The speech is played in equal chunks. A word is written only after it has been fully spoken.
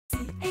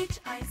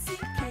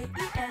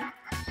CHICKEN.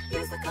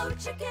 Use the code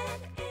CHICKEN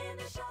in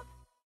the shop.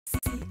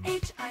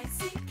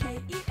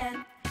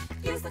 CHICKEN.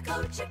 Use the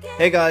code CHICKEN.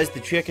 Hey guys, the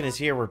Chicken is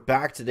here. We're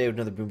back today with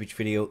another Boom Beach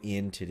video.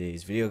 In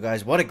today's video,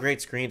 guys, what a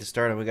great screen to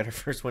start on. We got our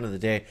first win of the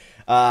day.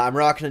 I'm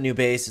rocking a new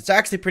base. It's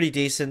actually pretty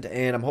decent,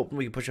 and I'm hoping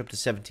we can push up to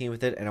 17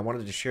 with it, and I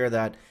wanted to share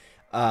that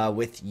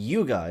with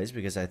you guys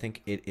because I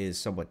think it is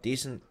somewhat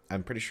decent.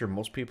 I'm pretty sure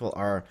most people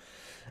are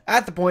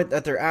at the point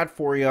that they're at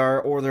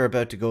 4ER or they're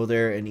about to go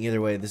there, and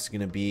either way, this is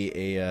going to be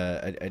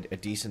a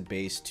decent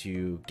base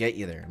to get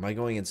you there. Am I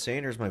going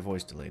insane or is my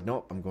voice delayed?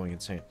 No, I'm going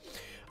insane.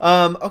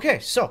 Okay,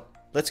 so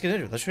let's get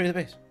into it. Let's show you the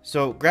base.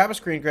 So grab a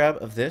screen grab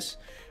of this.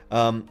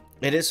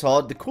 It is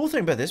solid. The cool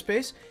thing about this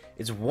base,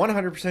 it's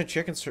 100%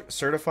 chicken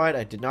certified.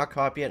 I did not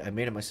copy it. I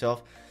made it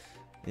myself.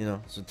 You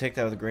know, so take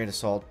that with a grain of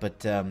salt. But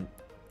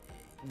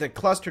the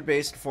clustered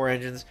base 4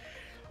 engines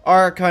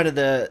are kind of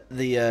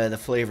the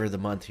flavor of the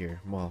month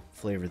here. Well,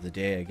 flavor of the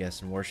day, I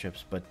guess, in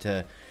Warships.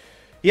 But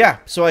yeah,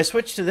 so I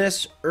switched to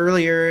this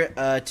earlier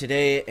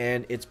today,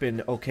 and it's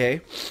been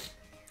okay.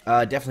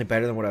 Definitely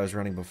better than what I was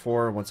running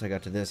before. Once I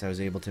got to this, I was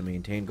able to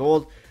maintain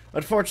gold.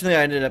 Unfortunately,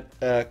 I ended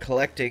up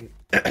collecting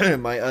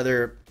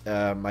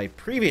my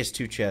previous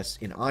 2 chests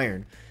in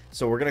iron.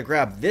 So we're going to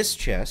grab this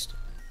chest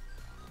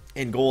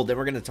in gold. Then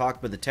we're going to talk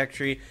about the tech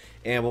tree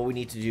and what we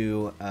need to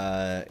do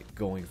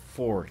going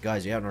forward.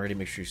 Guys, if you haven't already,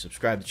 make sure you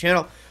subscribe to the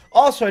channel.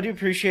 Also, I do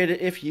appreciate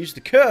it if you use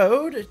the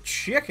code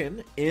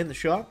CHICKEN in the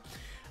shop.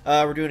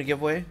 We're doing a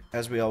giveaway,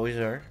 as we always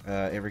are,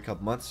 every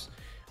couple months.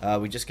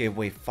 We just gave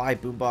away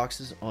 5 boom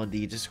boxes on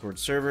the Discord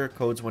server.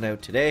 Codes went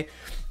out today.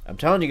 I'm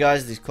telling you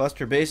guys, these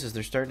cluster bases,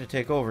 they're starting to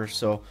take over,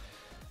 so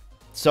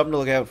something to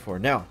look out for.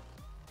 Now,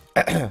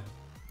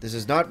 this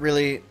is not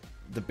really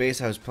the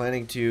base I was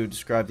planning to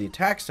describe the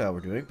attack style we're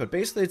doing, but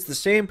basically it's the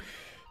same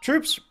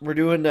troops we're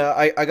doing.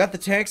 I got the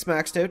tanks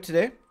maxed out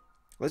today.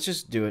 Let's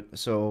just do it.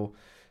 So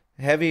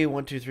heavy,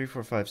 1, 2, 3,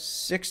 4, 5,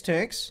 6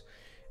 tanks,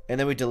 and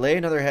then we delay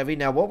another heavy.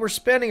 Now what we're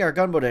spending our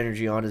gunboat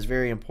energy on is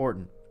very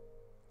important.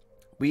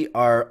 We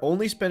are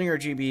only spending our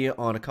GB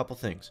on a couple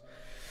things: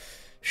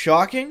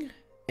 shocking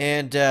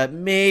and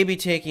maybe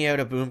taking out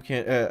a boom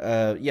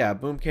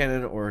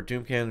cannon or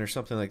doom cannon or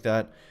something like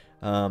that,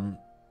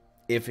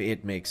 if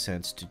it makes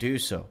sense to do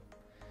so.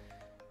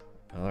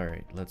 All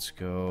right, let's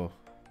go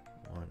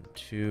 1,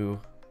 2,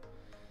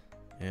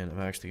 and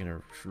I'm actually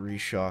gonna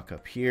reshock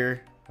up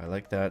here. I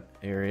like that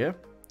area.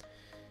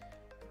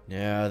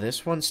 Now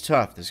this one's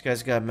tough. This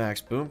guy's got max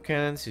boom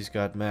cannons. He's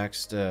got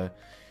maxed.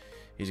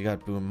 He's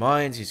got boom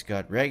mines, he's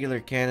got regular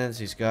cannons,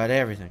 he's got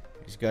everything.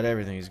 He's got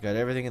everything. He's got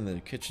everything in the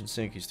kitchen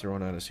sink he's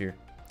throwing at us here.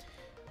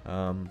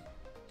 So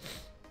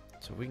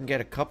if we can get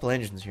a couple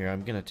engines here,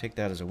 I'm going to take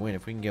that as a win.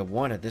 If we can get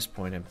one at this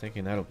point, I'm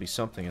thinking that'll be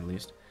something at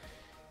least.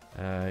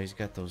 He's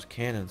got those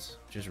cannons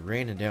just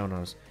raining down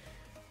on us.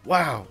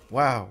 Wow,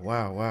 wow,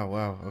 wow, wow,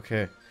 wow.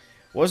 Okay.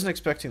 Wasn't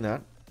expecting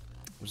that.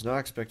 Was not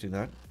expecting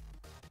that.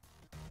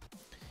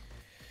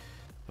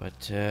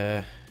 But,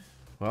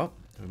 well,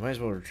 we might as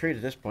well retreat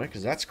at this point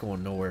because that's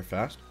going nowhere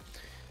fast.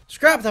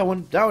 Scrap that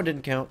one. That one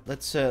didn't count.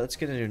 Let's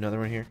get into another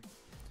one here.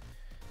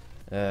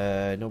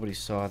 Nobody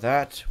saw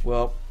that.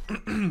 Well,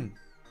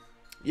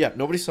 yeah,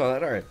 nobody saw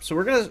that. All right, so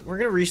we're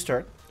gonna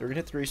restart. We're gonna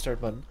hit the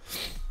restart button.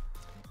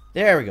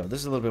 There we go.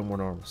 This is a little bit more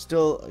normal.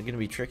 Still gonna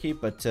be tricky,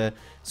 but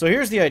so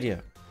here's the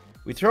idea.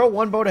 We throw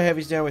 1 boat of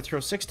heavies down. We throw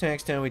 6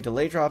 tanks down. We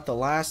delay drop the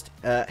last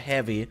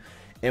heavy.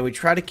 And we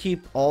try to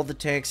keep all the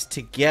tanks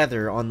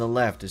together on the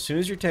left. As soon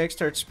as your tanks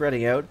start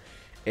spreading out,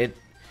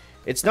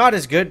 it's not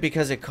as good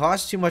because it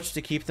costs too much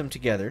to keep them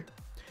together.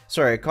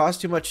 Sorry, it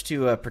costs too much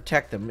to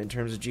protect them in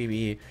terms of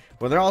GBE.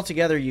 When they're all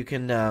together, you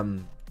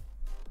can,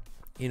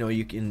 you know,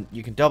 you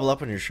can double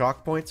up on your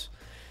shock points.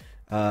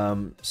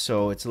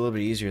 So it's a little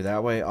bit easier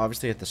that way.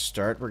 Obviously, at the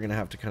start, we're gonna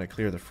have to kind of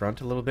clear the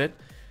front a little bit.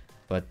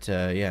 But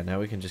yeah,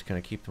 now we can just kind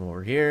of keep them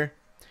over here.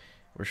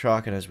 We're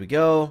shocking as we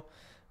go.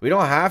 We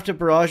don't have to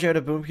barrage out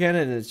a boom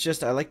cannon. It's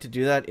just I like to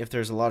do that if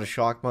there's a lot of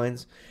shock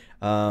mines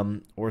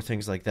or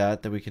things like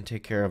that we can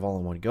take care of all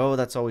in one go.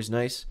 That's always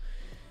nice.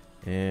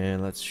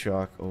 And let's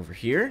shock over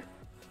here.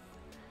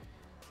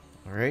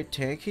 All right,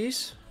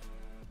 tankies.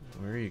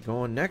 Where are you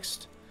going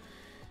next?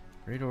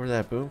 Right over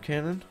that boom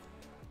cannon.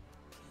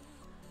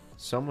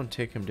 Someone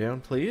take him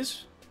down,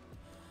 please.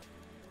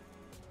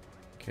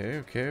 Okay,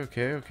 okay,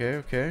 okay, okay,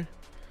 okay.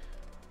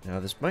 Now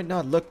this might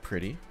not look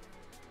pretty,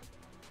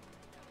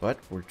 but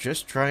we're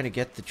just trying to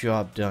get the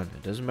job done.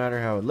 It doesn't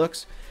matter how it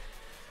looks.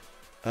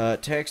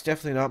 Tank's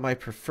definitely not my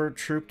preferred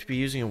troop to be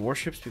using in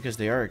warships because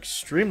they are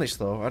extremely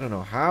slow. I don't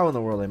know how in the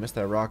world I missed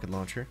that rocket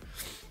launcher.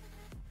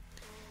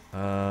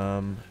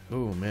 Oh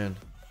man.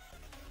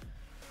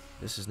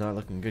 This is not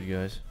looking good,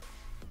 guys.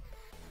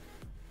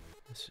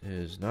 This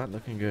is not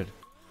looking good.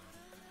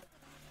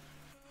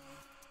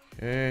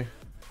 Okay.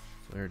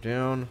 Flare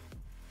down.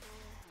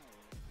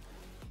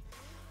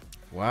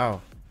 Wow.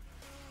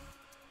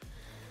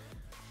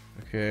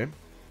 Okay.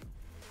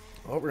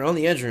 Oh, we're on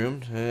the engine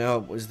room.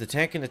 Now, is the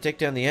tank going to take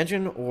down the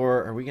engine,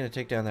 or are we going to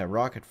take down that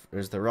rocket? Or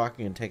is the rocket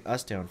going to take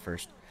us down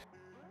first?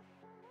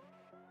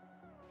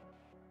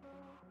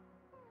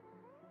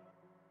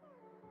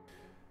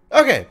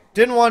 Okay,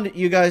 didn't want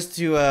you guys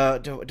to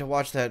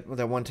watch that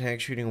one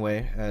tank shooting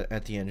away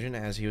at the engine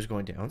as he was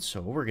going down. So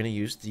we're gonna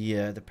use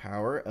the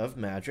power of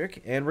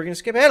magic, and we're gonna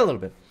skip ahead a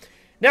little bit.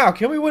 Now,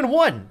 can we win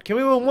one? Can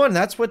we win one?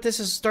 That's what this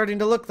is starting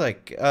to look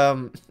like.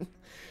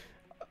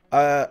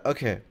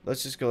 Okay,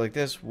 let's just go like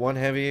this. One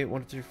heavy,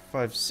 1, 2, 3,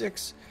 5,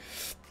 6.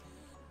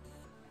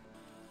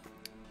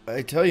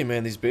 I tell you,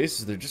 man, these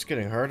bases, they're just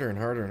getting harder and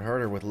harder and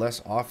harder with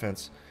less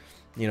offense.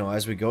 You know,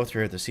 as we go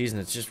throughout the season,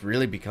 it's just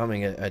really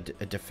becoming a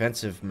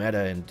defensive meta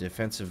and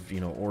defensive,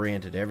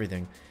 oriented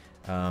everything.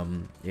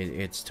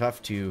 It's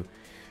tough to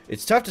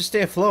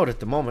stay afloat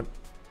at the moment,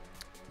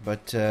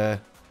 but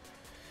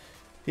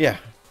yeah,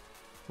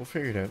 we'll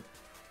figure it out.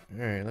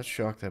 All right, let's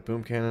shock that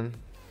boom cannon,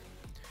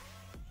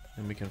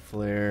 and we can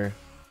flare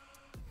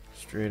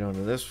straight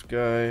onto this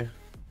guy.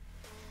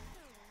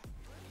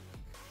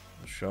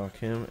 We'll shock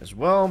him as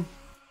well.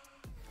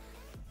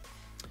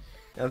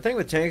 Now, the thing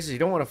with tanks is you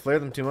don't want to flare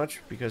them too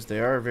much because they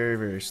are very,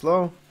 very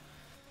slow.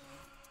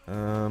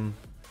 I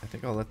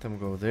think I'll let them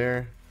go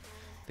there.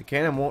 The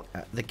cannon won't.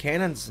 The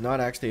cannon's not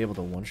actually able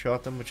to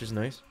one-shot them, which is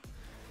nice.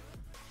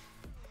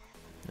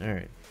 All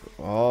right,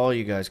 all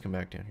you guys come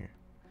back down here.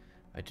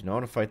 I do not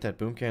want to fight that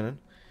boom cannon.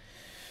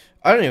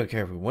 I don't even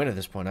care if we win at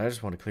this point. I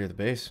just want to clear the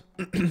base.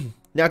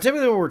 Now,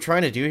 typically what we're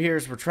trying to do here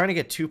is we're trying to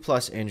get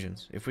 2+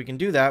 engines. If we can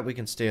do that, we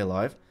can stay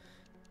alive.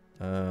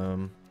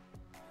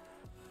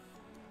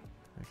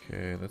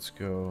 Okay, let's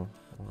go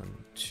 1,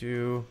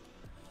 2.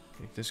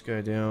 Take this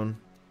guy down.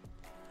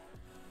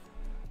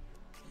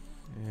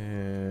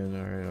 And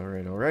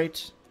all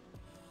right.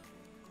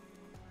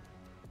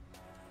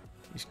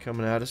 He's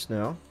coming at us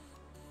now.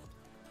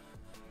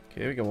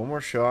 Okay, we got one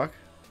more shock.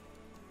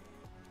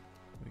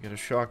 We got a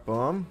shock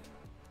bomb.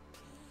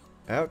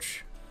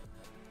 Ouch.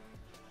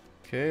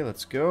 Okay,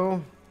 let's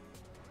go.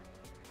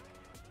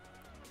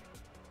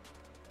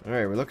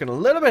 Alright, we're looking a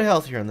little bit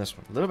healthier on this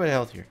one. A little bit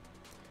healthier.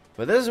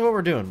 But this is what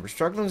we're doing. We're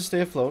struggling to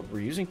stay afloat. We're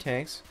using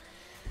tanks.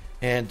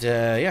 And,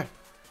 yeah.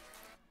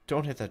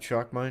 Don't hit that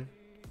shock mine.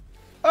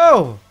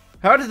 Oh!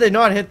 How did they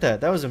not hit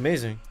that? That was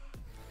amazing.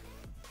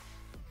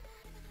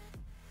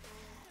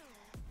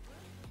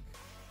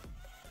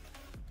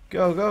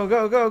 Go, go,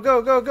 go, go,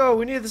 go, go, go.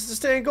 We need this to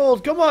stay in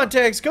gold. Come on,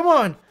 tanks. Come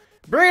on.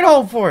 Bring it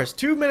home for us.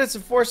 2 minutes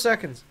and 4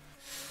 seconds.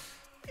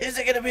 Is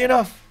it going to be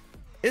enough?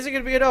 Is it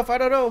going to be enough? I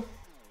don't know.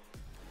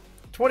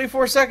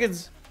 24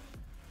 seconds.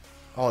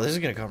 Oh, this is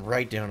going to come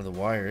right down to the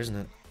wire, isn't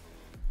it?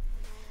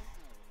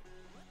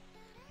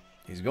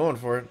 He's going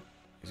for it.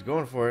 He's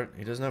going for it.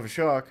 He doesn't have a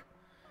shock.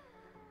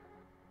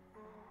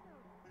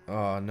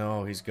 Oh,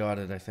 no. He's got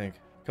it, I think.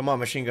 Come on,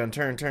 machine gun.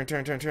 Turn, turn,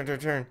 turn, turn, turn, turn,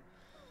 turn.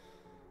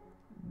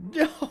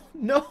 No,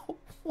 no.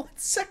 1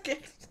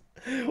 second.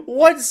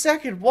 1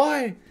 second.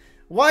 Why?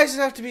 Why does it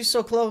have to be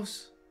so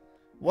close?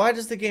 Why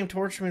does the game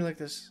torture me like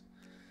this?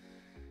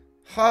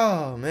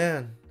 Oh,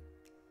 man.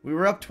 We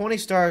were up 20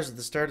 stars at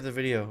the start of the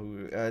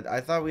video.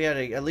 I thought we had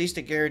at least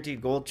a guaranteed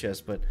gold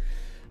chest, but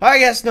I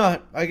guess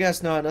not. I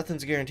guess not.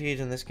 Nothing's guaranteed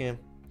in this game.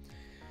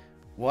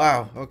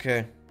 Wow.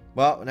 Okay.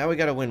 Well, now we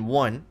got to win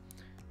 1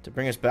 to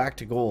bring us back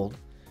to gold.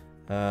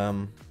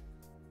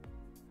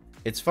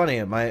 It's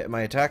funny.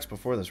 My attacks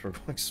before this were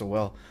going so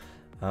well.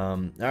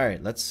 All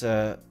right. Let's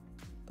do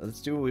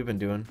what we've been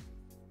doing.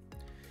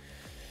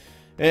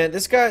 And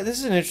this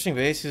is an interesting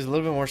base. He's a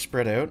little bit more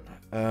spread out.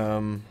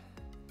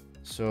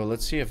 So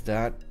let's see if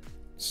that's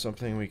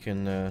something we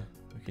can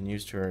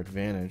use to our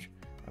advantage.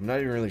 I'm not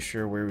even really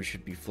sure where we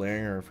should be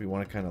flaring or if we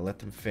want to kind of let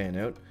them fan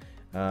out.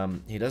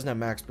 He doesn't have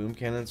max boom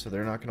cannons, so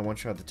they're not going to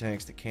one-shot the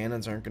tanks. The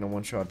cannons aren't going to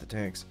one-shot the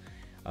tanks.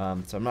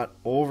 So I'm not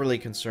overly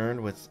concerned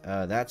with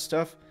that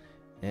stuff.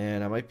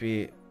 And I might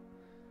be a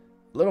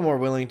little more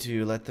willing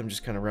to let them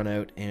just kind of run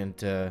out and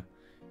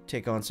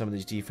take on some of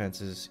these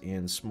defenses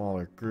in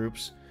smaller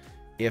groups,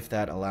 if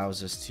that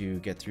allows us to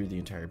get through the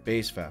entire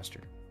base faster.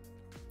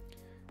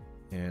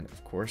 And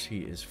of course he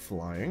is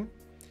flying.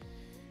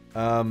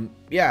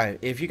 Yeah,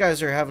 if you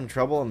guys are having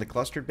trouble on the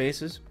clustered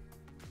bases,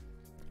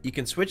 you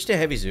can switch to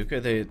Heavy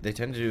Zuka. They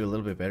tend to do a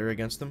little bit better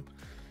against them.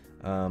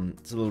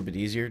 It's a little bit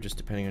easier, just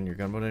depending on your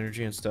gunboat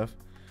energy and stuff.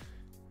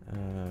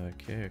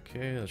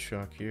 Okay, let's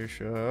shock here,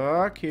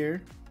 shock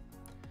here.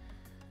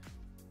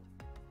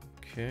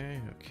 Okay.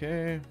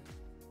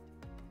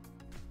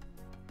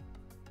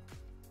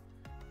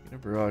 Gonna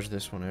barrage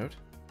this one out.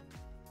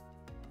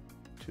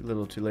 Too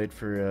little, too late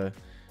for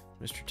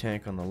Mr.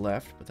 Tank on the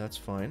left, but that's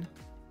fine.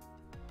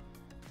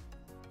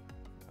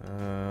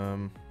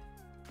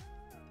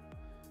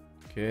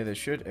 Okay, they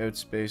should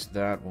outspace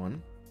that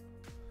one.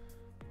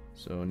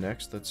 So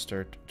next, let's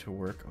start to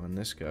work on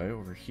this guy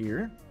over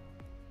here.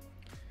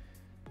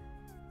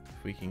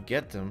 If we can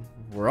get them.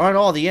 We're on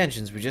all the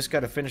engines, we just got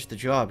to finish the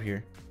job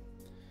here.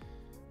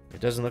 It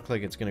doesn't look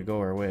like it's going to go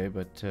our way,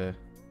 but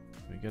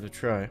we got to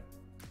try.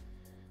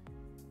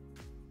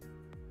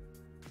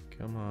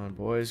 Come on,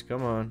 boys,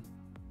 come on.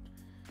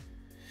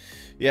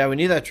 Yeah, we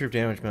need that troop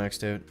damage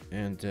maxed out,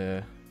 and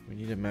we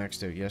need it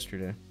maxed out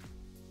yesterday.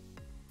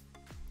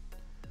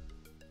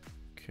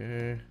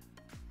 Okay.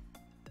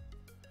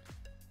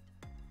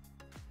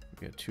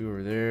 We got 2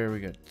 over there. We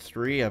got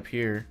 3 up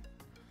here.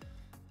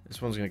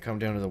 This one's going to come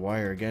down to the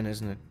wire again,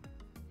 isn't it?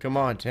 Come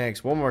on,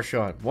 tanks. One more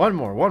shot. One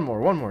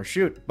more.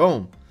 Shoot.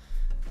 Boom.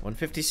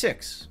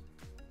 156.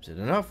 Is it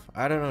enough?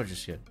 I don't know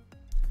just yet.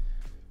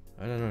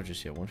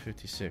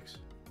 156.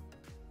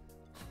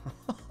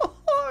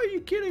 Are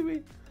you kidding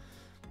me?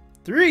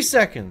 3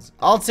 seconds.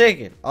 I'll take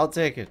it.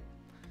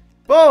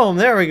 Boom.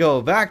 There we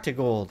go. Back to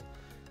gold.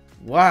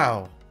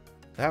 Wow.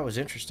 That was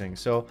interesting.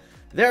 So,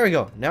 there we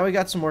go. Now we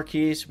got some more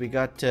keys. We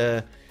got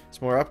some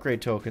more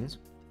upgrade tokens.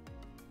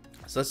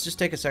 So, let's just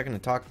take a second to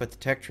talk about the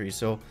tech tree.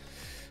 So,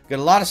 got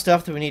a lot of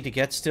stuff that we need to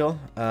get still.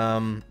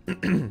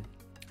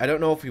 I don't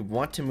know if we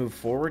want to move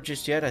forward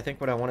just yet. I think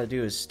what I want to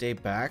do is stay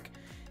back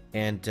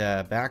and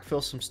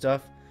backfill some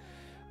stuff.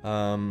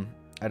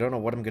 I don't know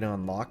what I'm going to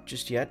unlock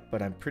just yet,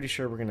 but I'm pretty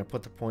sure we're going to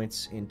put the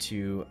points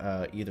into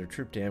either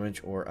troop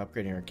damage or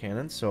upgrading our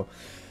cannons. So,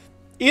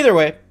 either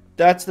way,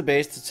 that's the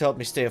base that's helped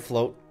me stay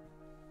afloat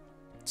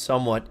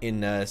somewhat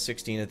in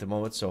 16 at the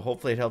moment. So,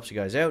 hopefully it helps you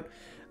guys out.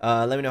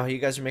 Let me know how you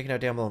guys are making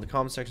out down below in the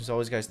comment section. As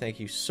always, guys, thank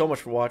you so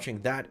much for watching.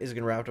 That is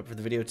going to wrap it up for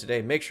the video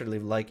today. Make sure to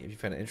leave a like if you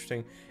found it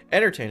interesting,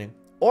 entertaining,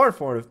 or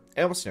informative.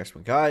 And we'll see you next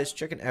one, guys.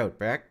 Check it out.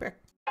 Back.